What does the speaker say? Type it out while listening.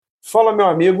Fala, meu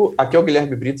amigo, aqui é o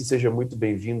Guilherme Brito, seja muito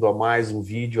bem-vindo a mais um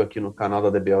vídeo aqui no canal da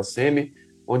DBLCM,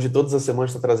 onde todas as semanas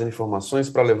está trazendo informações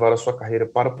para levar a sua carreira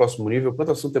para o próximo nível, quando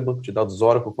o assunto é banco de dados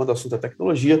Oracle, quando o assunto é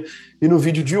tecnologia. E no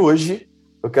vídeo de hoje,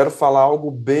 eu quero falar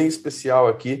algo bem especial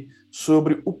aqui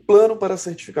sobre o plano para a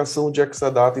certificação de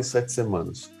Exadata em 7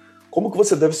 semanas. Como que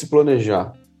você deve se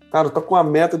planejar? Cara, eu tô com a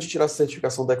meta de tirar a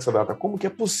certificação da Exadata. Como que é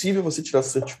possível você tirar essa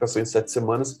certificação em 7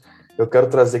 semanas? Eu quero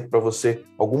trazer aqui para você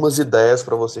algumas ideias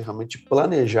para você realmente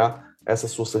planejar essa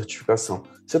sua certificação.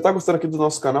 Você está gostando aqui do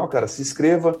nosso canal, cara? Se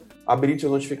inscreva, habilite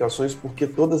as notificações, porque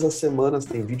todas as semanas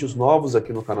tem vídeos novos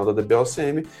aqui no canal da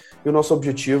DBLCM e o nosso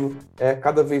objetivo é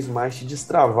cada vez mais te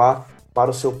destravar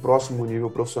para o seu próximo nível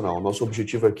profissional. O nosso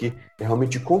objetivo aqui é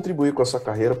realmente contribuir com a sua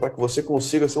carreira para que você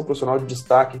consiga ser um profissional de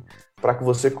destaque, para que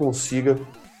você consiga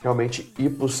realmente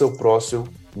ir para o seu próximo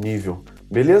nível.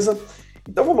 Beleza?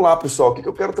 Então vamos lá, pessoal. O que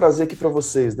eu quero trazer aqui para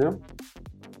vocês, né?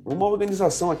 Uma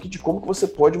organização aqui de como que você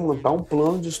pode montar um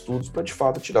plano de estudos para, de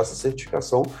fato, tirar essa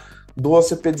certificação do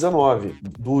OCP19,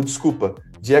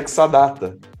 de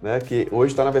Exadata, né? Que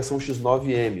hoje está na versão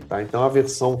X9M, tá? Então a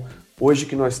versão hoje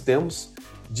que nós temos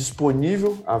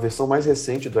disponível, a versão mais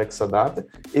recente do Exadata,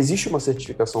 existe uma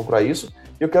certificação para isso,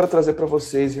 e eu quero trazer para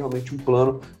vocês realmente um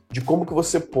plano de como que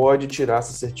você pode tirar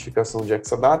essa certificação de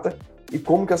Exadata e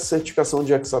como que essa certificação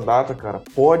de Exadata, cara,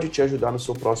 pode te ajudar no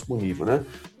seu próximo nível, né?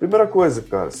 Primeira coisa,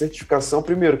 cara, certificação,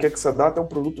 primeiro, que Exadata é um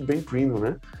produto bem premium,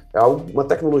 né? É uma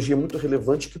tecnologia muito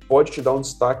relevante que pode te dar um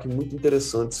destaque muito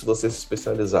interessante se você se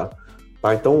especializar,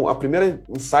 tá? Então, a primeira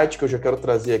insight que eu já quero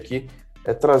trazer aqui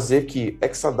é trazer que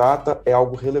Exadata é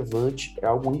algo relevante, é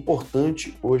algo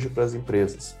importante hoje para as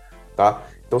empresas, tá?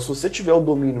 Então, se você tiver o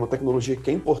domínio, uma tecnologia que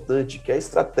é importante, que é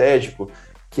estratégico,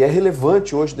 que é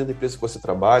relevante hoje dentro da empresa que você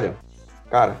trabalha,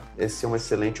 cara, essa é uma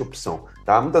excelente opção,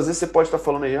 tá? Muitas vezes você pode estar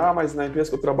falando aí, mas na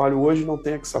empresa que eu trabalho hoje não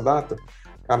tem Exadata.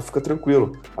 Cara, fica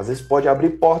tranquilo. Às vezes pode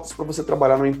abrir portas para você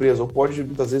trabalhar numa empresa, ou pode,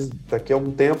 muitas vezes, daqui a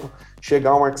algum tempo,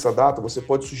 chegar um Exadata, você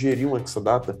pode sugerir um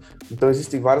Exadata. Então,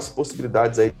 existem várias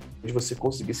possibilidades aí de você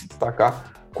conseguir se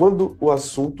destacar quando o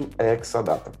assunto é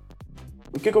Exadata.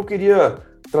 O que eu queria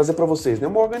trazer para vocês? Né?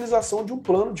 Uma organização de um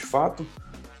plano, de fato,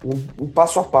 um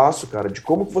passo a passo, cara, de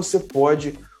como que você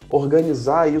pode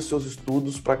organizar aí os seus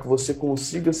estudos para que você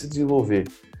consiga se desenvolver.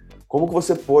 Como que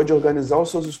você pode organizar os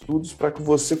seus estudos para que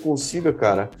você consiga,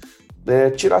 cara,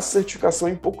 tirar a certificação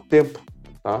em pouco tempo,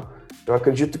 tá? Eu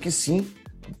acredito que sim,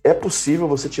 é possível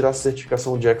você tirar a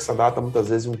certificação de Exadata muitas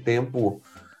vezes em um tempo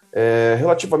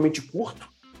relativamente curto,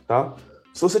 tá?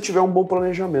 Se você tiver um bom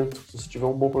planejamento. Se você tiver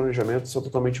um bom planejamento, isso é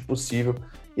totalmente possível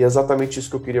e é exatamente isso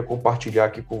que eu queria compartilhar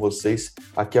aqui com vocês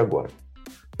aqui agora.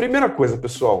 Primeira coisa,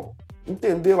 pessoal,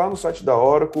 entender lá no site da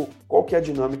Oracle qual que é a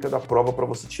dinâmica da prova para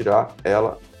você tirar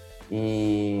ela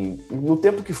no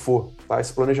tempo que for, tá?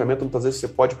 Esse planejamento, muitas vezes você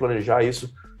pode planejar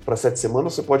isso para 7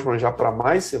 semanas, você pode planejar para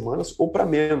mais semanas ou para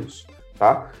menos,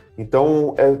 tá?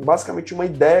 Então, é basicamente uma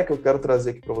ideia que eu quero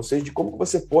trazer aqui para vocês de como que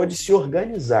você pode se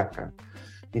organizar, cara.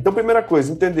 Então, primeira coisa,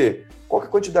 entender qual que é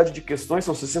a quantidade de questões,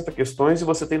 são 60 questões e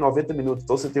você tem 90 minutos,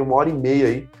 então você tem 1h30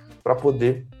 aí para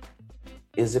poder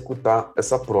executar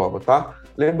essa prova, tá?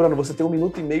 Lembrando, você tem 1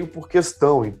 minuto e meio por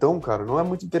questão, então, cara, não é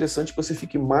muito interessante que você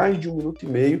fique mais de 1 minuto e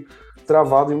meio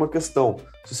travado em uma questão.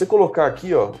 Se você colocar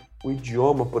aqui, ó, o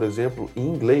idioma, por exemplo, em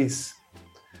inglês,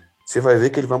 você vai ver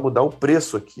que ele vai mudar o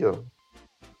preço aqui, ó,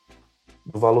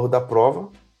 do valor da prova.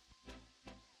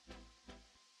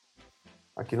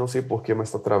 Aqui não sei porquê, mas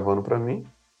está travando para mim.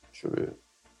 Deixa eu ver.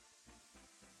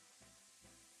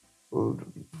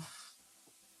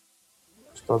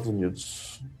 Estados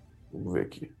Unidos. Vamos ver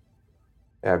aqui.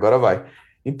 Agora vai.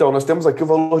 Então, nós temos aqui o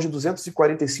valor de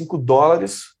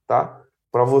 $245, tá?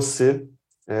 Para você,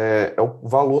 é o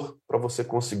valor para você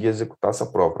conseguir executar essa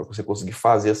prova, para você conseguir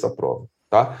fazer essa prova,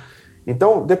 tá?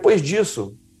 Então, depois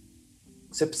disso,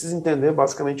 você precisa entender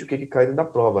basicamente o que cai dentro da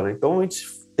prova, né? Então, a gente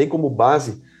tem como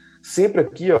base sempre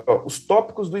aqui, ó, os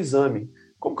tópicos do exame.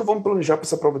 Como que eu vou me planejar para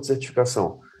essa prova de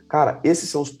certificação? Cara, esses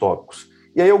são os tópicos.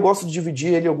 E aí eu gosto de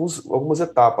dividir ele em algumas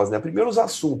etapas, né? Primeiro os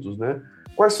assuntos, né?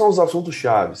 Quais são os assuntos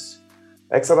chaves?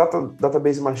 Exadata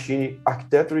Database Machine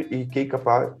Architecture e Key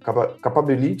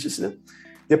Capabilities, né?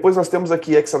 Depois nós temos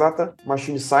aqui Exadata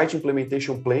Machine Site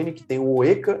Implementation Plan, que tem o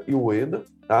ECA e o EDA,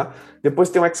 tá? Depois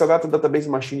tem o Exadata Database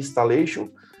Machine Installation,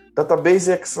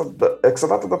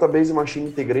 Exadata Database Machine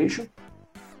Integration,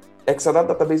 Exadata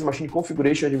Database Machine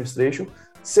Configuration Administration,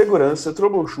 segurança,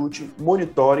 troubleshooting,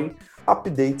 monitoring,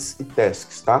 updates e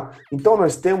tasks, tá? Então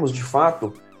nós temos, de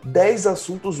fato, 10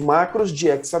 assuntos macros de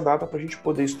Exadata para a gente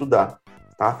poder estudar,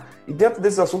 tá? E dentro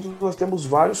desses assuntos nós temos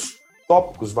vários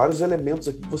tópicos, vários elementos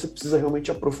aqui que você precisa realmente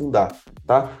aprofundar,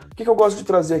 tá? O que eu gosto de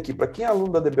trazer aqui? Para quem é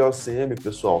aluno da DBOCM,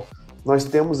 pessoal, nós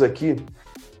temos aqui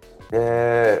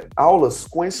aulas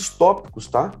com esses tópicos,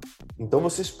 tá? Então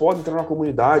vocês podem entrar na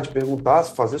comunidade, perguntar,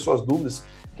 fazer suas dúvidas,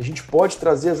 que a gente pode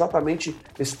trazer exatamente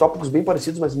esses tópicos bem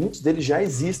parecidos, mas muitos deles já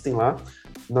existem lá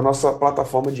na nossa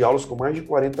plataforma de aulas, com mais de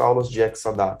 40 aulas de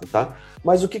Exadata, tá?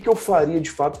 Mas o que eu faria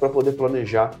de fato para poder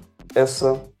planejar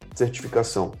essa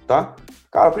certificação, tá?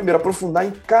 Cara, primeiro, aprofundar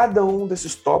em cada um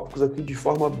desses tópicos aqui de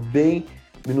forma bem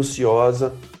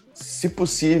minuciosa, se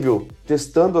possível,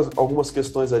 testando algumas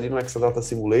questões ali no Exadata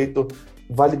Simulator,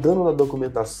 validando na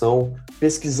documentação,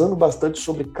 pesquisando bastante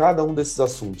sobre cada um desses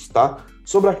assuntos, tá?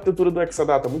 Sobre a arquitetura do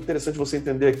Exadata, muito interessante você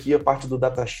entender aqui a parte do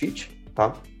datasheet,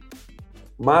 tá?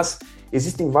 Mas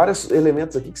existem vários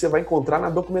elementos aqui que você vai encontrar na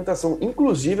documentação,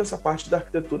 inclusive essa parte da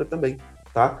arquitetura também,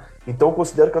 tá? Então eu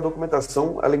considero que a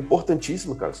documentação ela é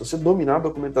importantíssima, cara. Se você dominar a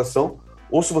documentação,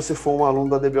 ou se você for um aluno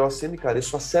da DBOCM, cara,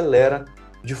 isso acelera,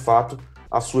 de fato,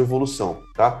 a sua evolução,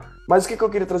 tá? Mas o que eu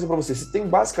queria trazer para você? Você tem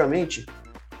basicamente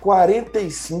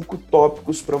 45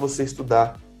 tópicos para você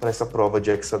estudar para essa prova de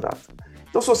Exadata.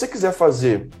 Então, se você quiser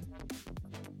fazer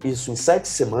isso em 7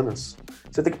 semanas,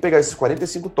 você tem que pegar esses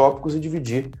 45 tópicos e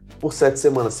dividir por 7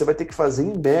 semanas. Você vai ter que fazer,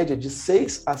 em média, de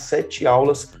 6 a 7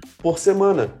 aulas por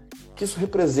semana, que isso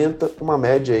representa uma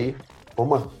média aí,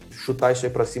 vamos chutar isso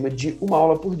aí para cima, de 1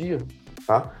 aula por dia,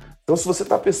 tá? Então, se você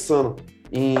está pensando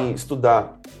em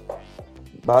estudar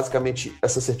basicamente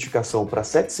essa certificação para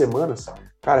 7 semanas,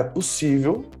 cara, é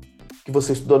possível que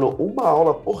você estudando 1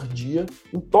 aula por dia,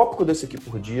 um tópico desse aqui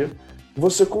por dia,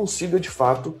 você consiga, de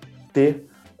fato, ter,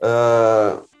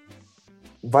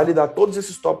 validar todos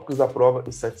esses tópicos da prova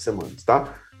em 7 semanas,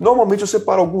 tá? Normalmente eu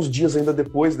separo alguns dias ainda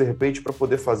depois, de repente, para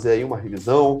poder fazer aí uma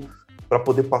revisão, para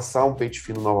poder passar um pente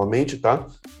fino novamente, tá?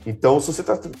 Então, se você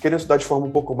está querendo estudar de forma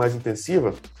um pouco mais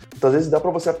intensiva, muitas vezes dá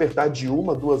para você apertar de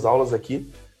 1 a 2 aulas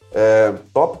aqui,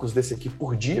 tópicos desse aqui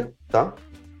por dia, tá?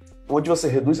 Onde você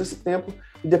reduz esse tempo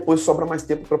e depois sobra mais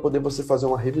tempo para poder você fazer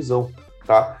uma revisão,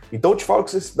 tá? Então eu te falo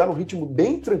que se você estudar num ritmo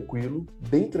bem tranquilo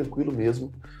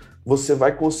mesmo, você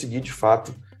vai conseguir, de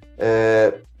fato,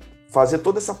 fazer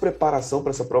toda essa preparação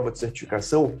para essa prova de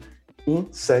certificação em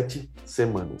 7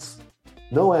 semanas.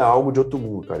 Não é algo de outro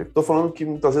mundo, cara. Estou falando que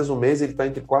muitas vezes um mês ele está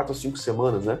entre 4 ou 5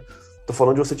 semanas, né? Estou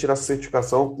falando de você tirar essa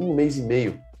certificação em 1 mês e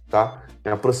meio, tá?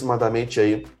 É aproximadamente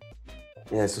aí,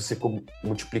 se você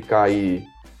multiplicar aí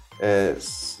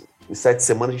em 7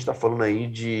 semanas, a gente está falando aí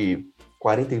de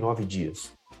 49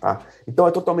 dias, tá? Então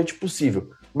é totalmente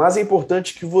possível. Mas é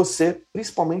importante que você,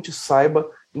 principalmente, saiba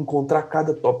encontrar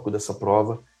cada tópico dessa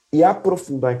prova e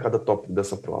aprofundar em cada tópico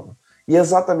dessa prova. E é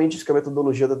exatamente isso que a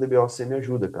metodologia da DBOCM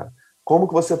ajuda, cara. Como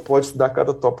que você pode estudar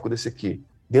cada tópico desse aqui?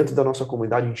 Dentro da nossa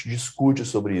comunidade, a gente discute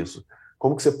sobre isso.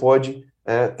 Como que você pode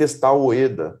testar o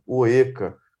EDA, o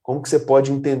ECA, como que você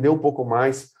pode entender um pouco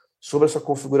mais sobre essa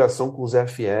configuração com os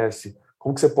FS,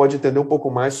 como que você pode entender um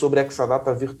pouco mais sobre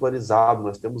Exadata virtualizado,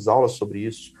 nós temos aulas sobre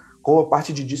isso, como a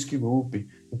parte de Disk Group.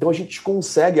 Então a gente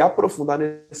consegue aprofundar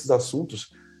nesses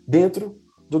assuntos dentro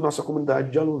da nossa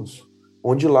comunidade de alunos,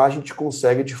 onde lá a gente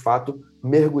consegue, de fato,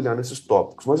 mergulhar nesses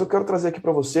tópicos. Mas eu quero trazer aqui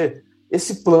para você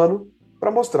esse plano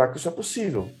para mostrar que isso é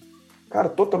possível. Cara,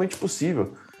 totalmente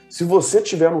possível. Se você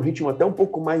tiver um ritmo até um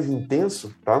pouco mais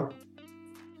intenso, tá?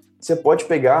 Você pode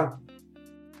pegar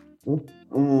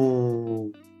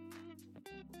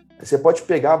você pode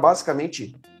pegar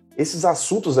basicamente esses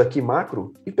assuntos aqui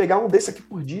macro e pegar um desse aqui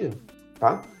por dia,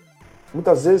 tá?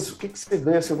 Muitas vezes, o que você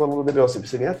ganha sendo aluno da DBOCM?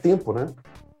 Você ganha tempo, né?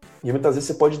 E muitas vezes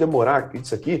você pode demorar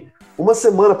isso aqui 1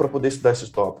 semana para poder estudar esses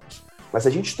tópicos. Mas se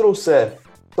a gente trouxer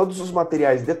todos os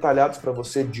materiais detalhados para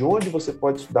você, de onde você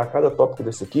pode estudar cada tópico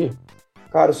desse aqui,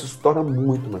 cara, isso se torna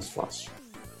muito mais fácil.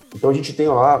 Então a gente tem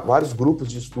lá vários grupos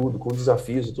de estudo com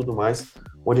desafios e tudo mais,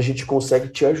 onde a gente consegue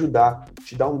te ajudar,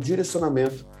 te dar um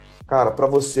direcionamento, cara, para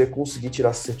você conseguir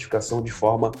tirar essa certificação de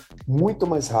forma muito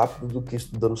mais rápida do que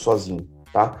estudando sozinho,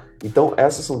 tá? Então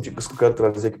essas são dicas que eu quero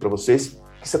trazer aqui para vocês,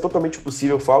 que isso é totalmente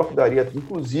possível. Eu falo que daria,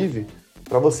 inclusive,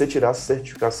 para você tirar essa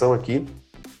certificação aqui,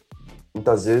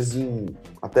 muitas vezes em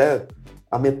até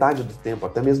a metade do tempo,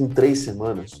 até mesmo 3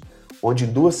 semanas, onde em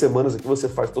 2 semanas aqui você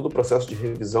faz todo o processo de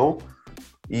revisão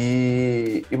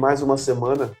e mais 1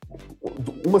 semana,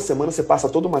 1 semana você passa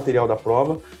todo o material da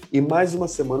prova e mais 1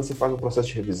 semana você faz um processo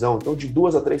de revisão. Então, de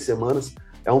 2 a 3 semanas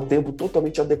é um tempo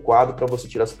totalmente adequado para você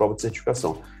tirar essa prova de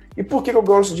certificação. E por que eu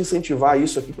gosto de incentivar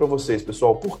isso aqui para vocês,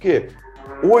 pessoal? Porque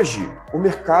hoje o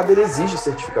mercado ele exige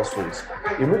certificações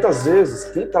e muitas vezes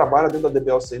quem trabalha dentro da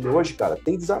DBOCM hoje, cara,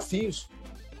 tem desafios.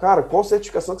 Cara, qual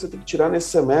certificação que você tem que tirar nesse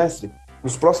semestre,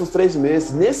 nos próximos 3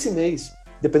 meses, nesse mês?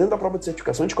 dependendo da prova de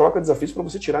certificação, a gente coloca desafios para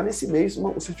você tirar nesse mês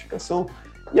uma certificação.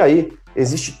 E aí,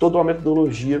 existe toda uma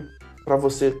metodologia para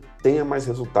você tenha mais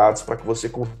resultados, para que você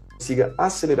consiga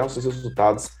acelerar os seus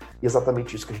resultados, e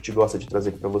exatamente isso que a gente gosta de trazer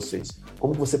aqui para vocês.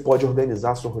 Como você pode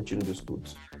organizar a sua rotina de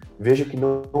estudos. Veja que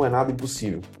não é nada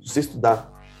impossível. Se você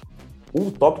estudar um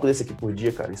tópico desse aqui por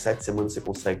dia, cara, em 7 semanas você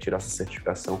consegue tirar essa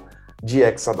certificação de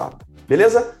Exadata.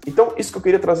 Beleza? Então, isso que eu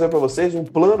queria trazer para vocês, um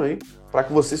plano aí, para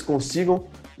que vocês consigam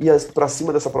ir para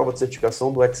cima dessa prova de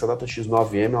certificação do Exadata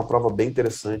X9M, uma prova bem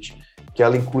interessante, que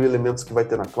ela inclui elementos que vai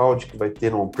ter na cloud, que vai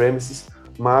ter no on-premises,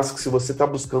 mas que se você está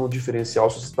buscando um diferencial,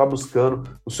 se você está buscando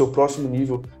o seu próximo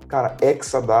nível, cara,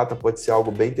 Exadata pode ser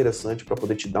algo bem interessante para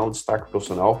poder te dar um destaque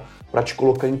profissional, para te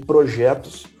colocar em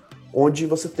projetos onde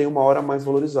você tem uma hora mais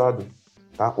valorizada.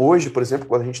 Tá? Hoje, por exemplo,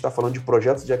 quando a gente está falando de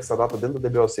projetos de Exadata dentro da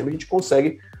DBOCM, a gente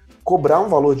consegue cobrar um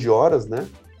valor de horas, né,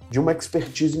 de uma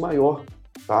expertise maior.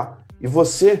 Tá? E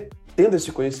você, tendo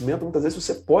esse conhecimento, muitas vezes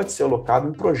você pode ser alocado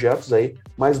em projetos aí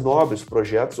mais nobres,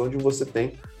 projetos onde você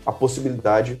tem a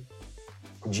possibilidade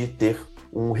de ter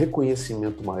um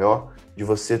reconhecimento maior, de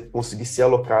você conseguir ser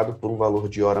alocado por um valor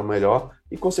de hora melhor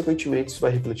e, consequentemente, isso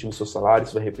vai refletir no seu salário,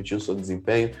 isso vai refletir no seu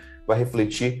desempenho, vai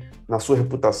refletir na sua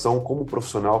reputação como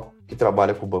profissional que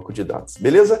trabalha com banco de dados.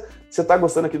 Beleza? Você está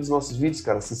gostando aqui dos nossos vídeos,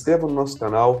 cara? Se inscreva no nosso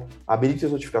canal, habilite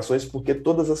as notificações, porque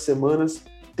todas as semanas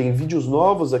tem vídeos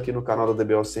novos aqui no canal da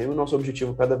DBOCM e o nosso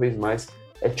objetivo cada vez mais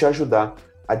é te ajudar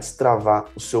a destravar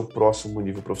o seu próximo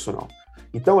nível profissional.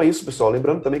 Então é isso, pessoal.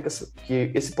 Lembrando também que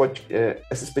essa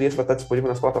experiência vai estar disponível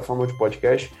nas plataformas de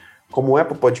podcast, como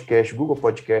Apple Podcast, Google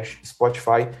Podcast,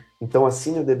 Spotify. Então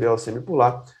assine a DBOCM por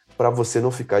lá, para você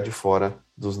não ficar de fora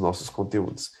dos nossos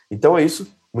conteúdos. Então é isso.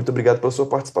 Muito obrigado pela sua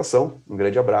participação. Um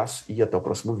grande abraço e até o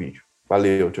próximo vídeo.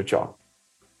 Valeu, tchau, tchau.